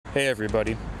Hey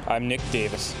everybody, I'm Nick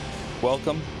Davis.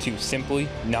 Welcome to Simply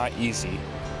Not Easy,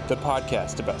 the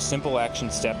podcast about simple action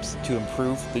steps to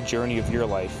improve the journey of your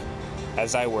life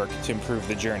as I work to improve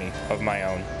the journey of my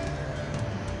own.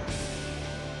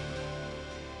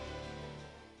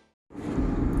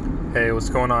 Hey, what's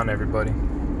going on everybody?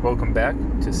 Welcome back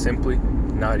to Simply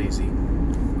Not Easy.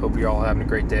 Hope you're all having a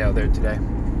great day out there today.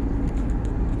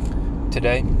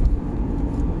 Today,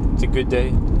 it's a good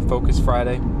day, Focus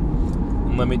Friday.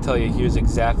 And let me tell you, here's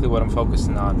exactly what I'm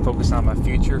focusing on. Focusing on my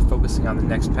future, focusing on the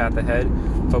next path ahead,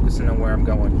 focusing on where I'm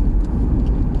going.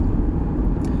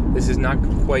 This is not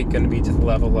quite going to be to the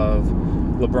level of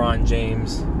LeBron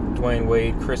James, Dwayne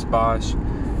Wade, Chris Bosh,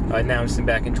 announcing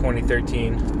back in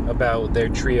 2013 about their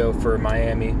trio for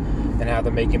Miami and how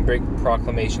they're making big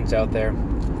proclamations out there.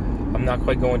 I'm not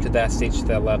quite going to that stage, to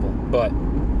that level, but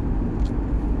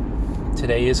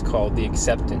today is called the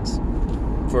acceptance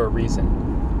for a reason.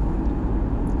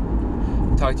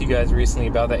 I talked to you guys recently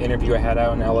about that interview I had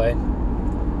out in LA,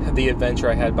 the adventure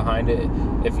I had behind it.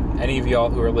 If any of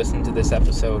y'all who are listening to this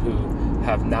episode who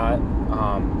have not,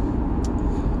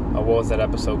 what was that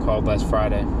episode called last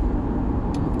Friday?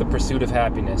 The Pursuit of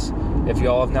Happiness. If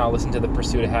y'all have not listened to the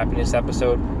Pursuit of Happiness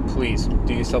episode, please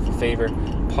do yourself a favor,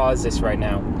 pause this right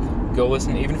now. Go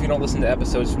listen, even if you don't listen to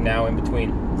episodes from now in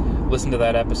between, listen to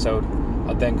that episode,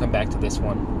 then come back to this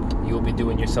one. You will be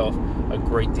doing yourself a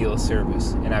great deal of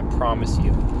service, and I promise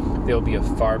you there will be a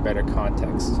far better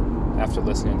context after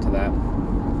listening to that.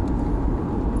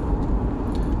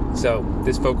 So,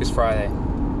 this Focus Friday,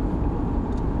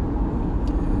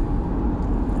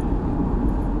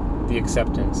 the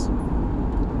acceptance.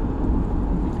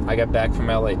 I got back from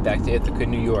LA, back to Ithaca,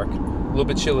 New York, a little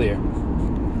bit chillier.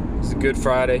 It was a good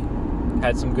Friday,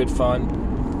 had some good fun,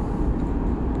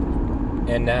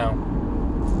 and now,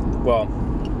 well,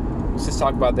 let's just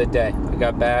talk about that day. I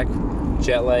got back,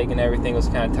 jet lag and everything, was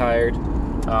kind of tired.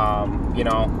 I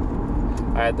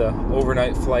had the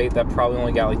overnight flight that probably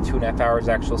only got like 2.5 hours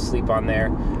actual sleep on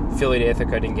there. Philly to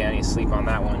Ithaca, didn't get any sleep on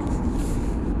that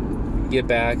one. Get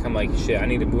back, I'm like, shit, I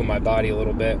need to move my body a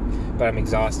little bit, but I'm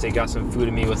exhausted. Got some food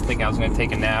in me, was thinking I was going to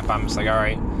take a nap. I'm just like, all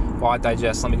right, while I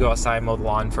digest, let me go outside and mow the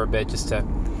lawn for a bit, just to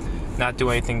not do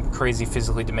anything crazy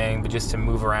physically demanding, but just to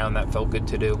move around. That felt good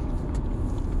to do.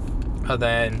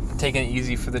 Then taking it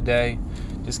easy for the day,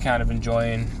 just kind of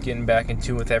enjoying getting back in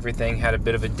tune with everything. Had a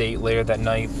bit of a date later that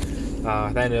night.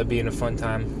 That ended up being a fun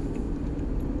time.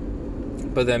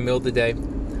 But then middle of the day,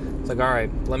 it's like, all right,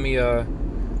 let me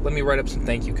write up some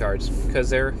thank you cards, because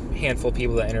there are a handful of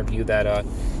people that interview that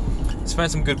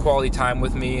spent some good quality time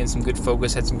with me and some good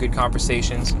focus, had some good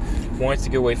conversations. Wanted to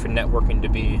get away for networking to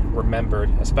be remembered,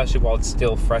 especially while it's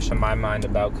still fresh in my mind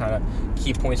about kind of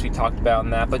key points we talked about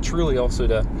and that, but truly also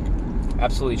to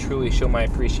absolutely, truly show my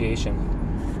appreciation.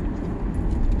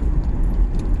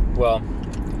 Well,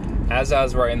 as I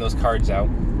was writing those cards out,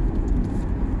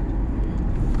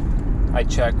 I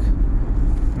check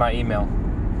my email.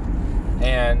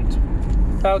 And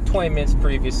about 20 minutes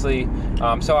previously, it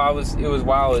was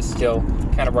while I was still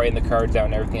kind of writing the cards out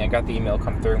and everything, I got the email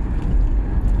come through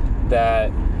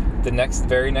that the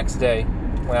very next day,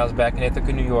 when I was back in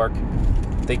Ithaca, New York,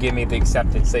 they gave me the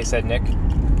acceptance. They said, Nick,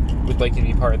 would like to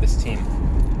be part of this team,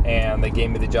 and they gave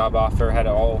me the job offer, had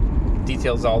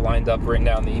details all lined up, written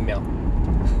down in the email.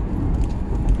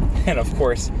 And of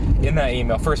course, in that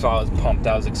email, first of all, I was pumped,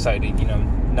 I was excited,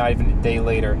 not even a day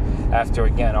later, after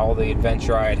again all the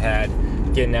adventure I had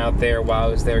getting out there while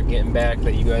I was there, getting back,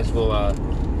 that you guys will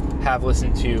have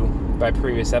listened to by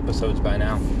previous episodes by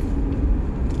now.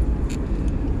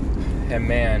 And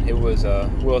man, it was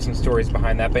some stories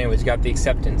behind that, but anyways, got the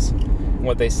acceptance.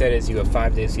 What they said is, you have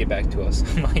 5 days to get back to us.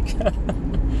 I'm like,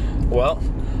 well,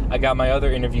 I got my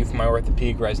other interview for my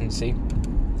orthopedic residency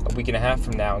a week and a half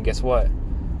from now, and guess what?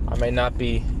 I may not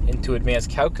be into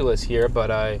advanced calculus here, but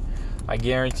I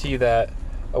guarantee that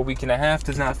a week and a half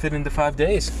does not fit into 5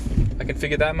 days. I can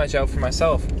figure that much out for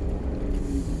myself.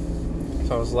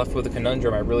 So I was left with a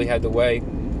conundrum. I really had to weigh,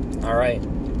 all right,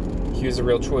 here's the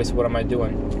real choice. What am I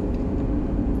doing?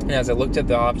 And as I looked at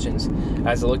the options,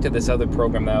 as I looked at this other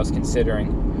program that I was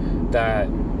considering, that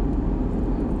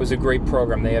was a great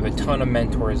program. They have a ton of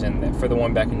mentors in there for the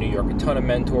one back in New York. A ton of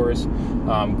mentors,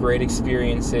 great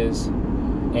experiences,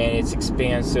 and it's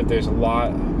expansive. There's a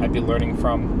lot I'd be learning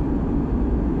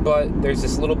from. But there's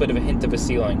this little bit of a hint of a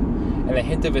ceiling. And the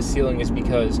hint of a ceiling is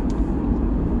because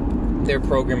their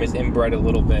program is inbred a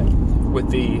little bit with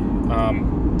the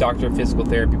Doctor of Physical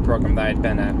Therapy program that I had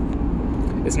been at.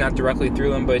 It's not directly through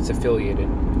them, but it's affiliated.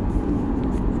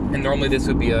 And normally this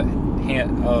would be a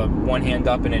one hand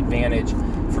up an advantage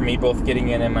for me both getting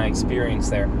in and my experience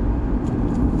there.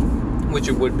 which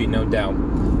it would be, no doubt.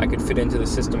 I could fit into the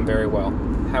system very well.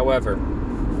 However,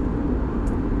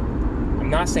 I'm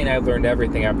not saying I've learned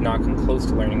everything. I've not come close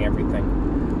to learning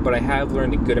everything. But I have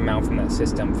learned a good amount from that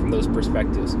system, from those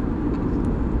perspectives.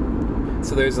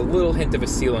 So there's a little hint of a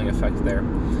ceiling effect there.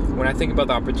 When I think about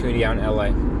the opportunity out in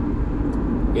LA,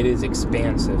 it is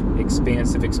expansive,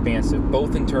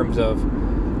 both in terms of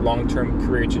long-term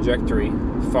career trajectory,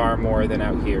 far more than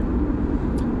out here,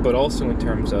 but also in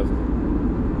terms of,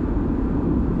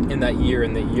 in the year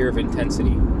of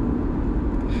intensity,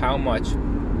 how much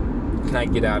can I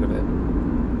get out of it?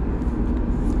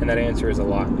 And that answer is a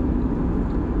lot.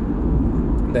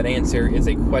 That answer is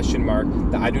a question mark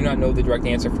that I do not know the direct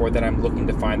answer for, that I'm looking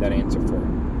to find that answer for.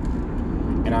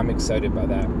 And I'm excited by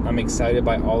that. I'm excited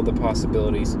by all the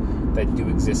possibilities that do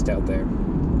exist out there.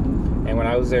 And when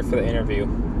I was there for the interview,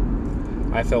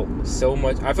 I felt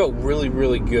really,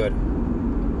 really good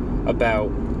about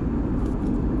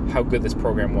how good this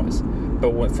program was.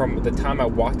 But from the time I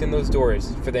walked in those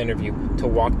doors for the interview to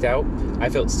walked out, I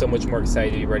felt so much more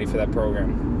excited to be ready for that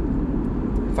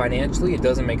program. Financially, it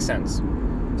doesn't make sense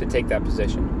to take that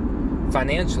position.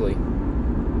 Financially,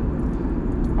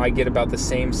 I get about the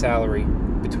same salary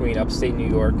between upstate New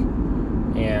York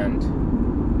and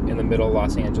in the middle of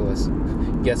Los Angeles.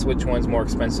 Guess which one's more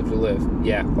expensive to live?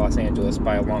 Yeah, Los Angeles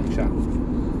by a long shot.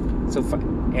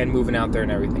 And moving out there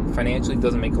and everything. Financially, it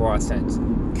doesn't make a lot of sense.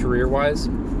 Career-wise,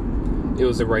 it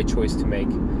was the right choice to make.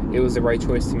 It was the right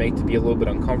choice to make, to be a little bit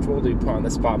uncomfortable, to be put on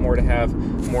the spot more, to have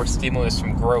more stimulus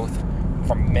from growth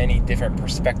from many different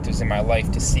perspectives in my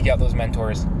life, to seek out those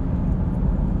mentors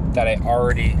that I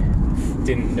already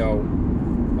didn't know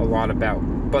a lot about,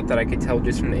 but that I could tell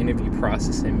just from the interview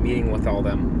process and meeting with all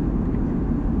them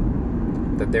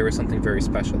that there was something very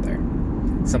special there.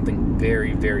 Something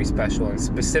very, very special, and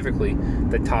specifically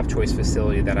the top choice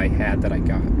facility that I had, that I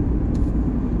got.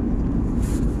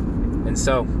 And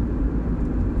so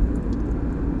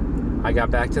I got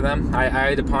back to them. I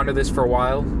had to ponder this for a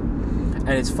while. And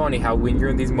it's funny how when you're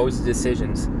in these modes of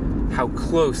decisions, how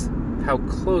close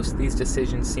these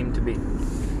decisions seem to be.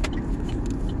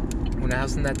 When I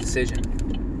was in that decision,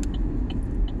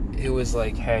 it was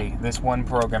like, hey, this one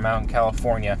program out in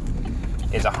California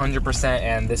is 100%,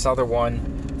 and this other one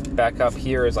back up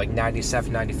here is like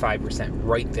 97, 95%,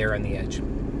 right there on the edge.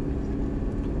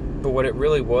 But what it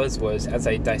really was as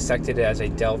I dissected it, as I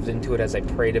delved into it, as I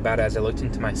prayed about it, as I looked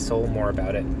into my soul more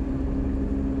about it,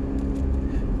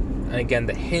 and again,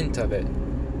 the hint of it,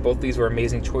 both these were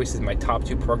amazing choices, my top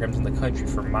two programs in the country,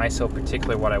 for myself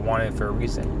particularly, what I wanted for a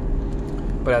reason.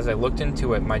 But as I looked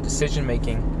into it, my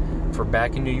decision-making for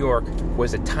back in New York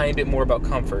was a tiny bit more about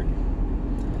comfort.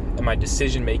 And my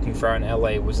decision-making for out in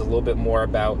LA was a little bit more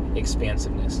about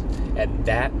expansiveness. And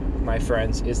that, my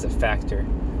friends, is the factor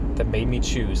that made me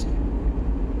choose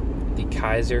the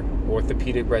Kaiser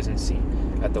Orthopedic Residency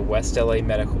at the West LA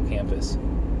Medical Campus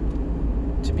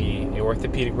to be an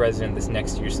orthopedic resident this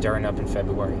next year, starting up in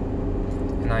February.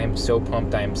 And I am so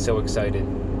pumped, I am so excited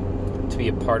to be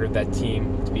a part of that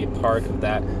team, to be a part of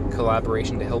that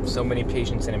collaboration, to help so many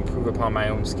patients and improve upon my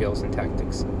own skills and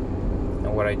tactics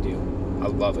and what I do. I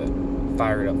love it. I'm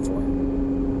fired up for it.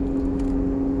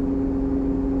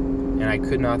 And I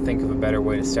could not think of a better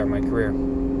way to start my career.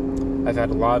 I've had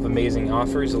a lot of amazing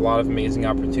offers, a lot of amazing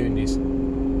opportunities,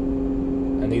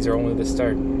 and these are only the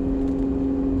start.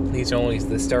 These are only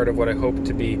the start of what I hope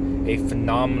to be a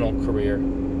phenomenal career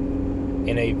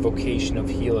in a vocation of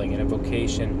healing, in a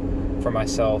vocation for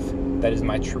myself that is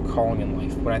my true calling in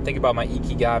life. When I think about my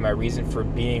ikigai, my reason for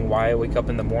being, why I wake up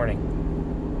in the morning,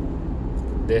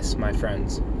 this, my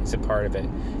friends, is a part of it.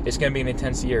 It's going to be an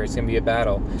intense year. It's going to be a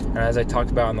battle. And as I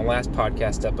talked about in the last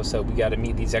podcast episode, we got to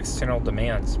meet these external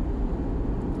demands.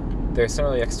 There are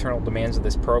certainly external demands of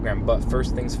this program, but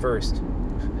first things first,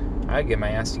 I get my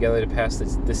ass together to pass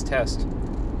this test.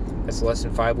 That's less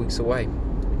than 5 weeks away.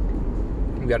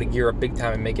 We got to gear up big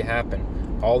time and make it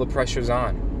happen. All the pressure's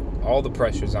on. All the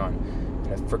pressure's on.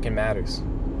 And it freaking matters.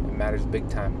 It matters big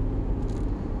time.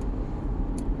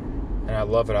 And I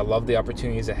love it. I love the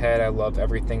opportunities ahead. I love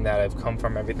everything that I've come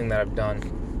from, everything that I've done.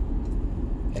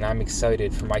 And I'm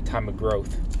excited for my time of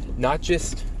growth. Not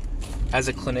just as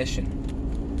a clinician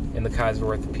in the Kaiser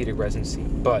Orthopedic Residency,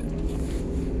 but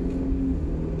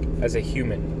as a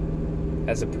human,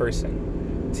 as a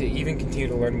person, to even continue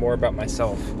to learn more about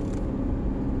myself,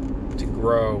 to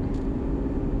grow,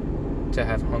 to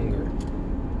have hunger,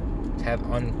 to have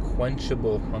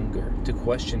unquenchable hunger, to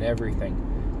question everything,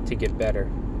 to get better.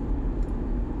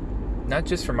 Not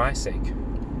just for my sake,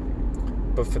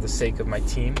 but for the sake of my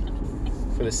team,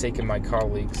 for the sake of my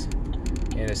colleagues,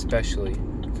 and especially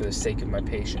for the sake of my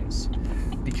patients.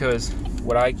 Because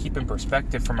what I keep in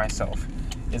perspective for myself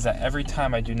is that every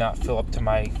time I do not fill up to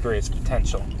my greatest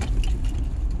potential,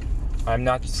 I'm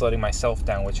not just letting myself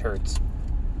down, which hurts,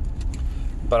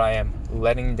 but I am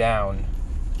letting down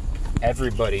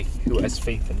everybody who has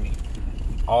faith in me,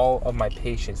 all of my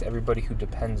patients, everybody who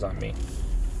depends on me.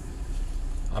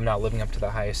 I'm not living up to the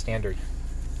highest standard.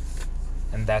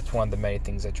 And that's one of the many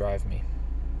things that drive me.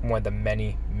 One of the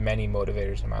many, many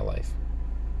motivators in my life.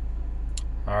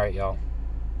 Alright, y'all.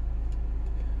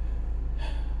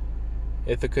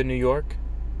 Ithaca, New York.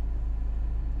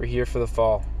 We're here for the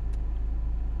fall.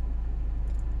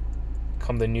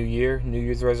 Come the new year, New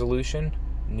Year's resolution,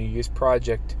 New Year's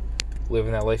project.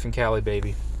 Living that life in Cali,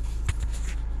 baby.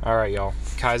 Alright, y'all.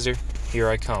 Kaiser, here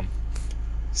I come.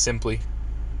 Simply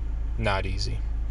not easy.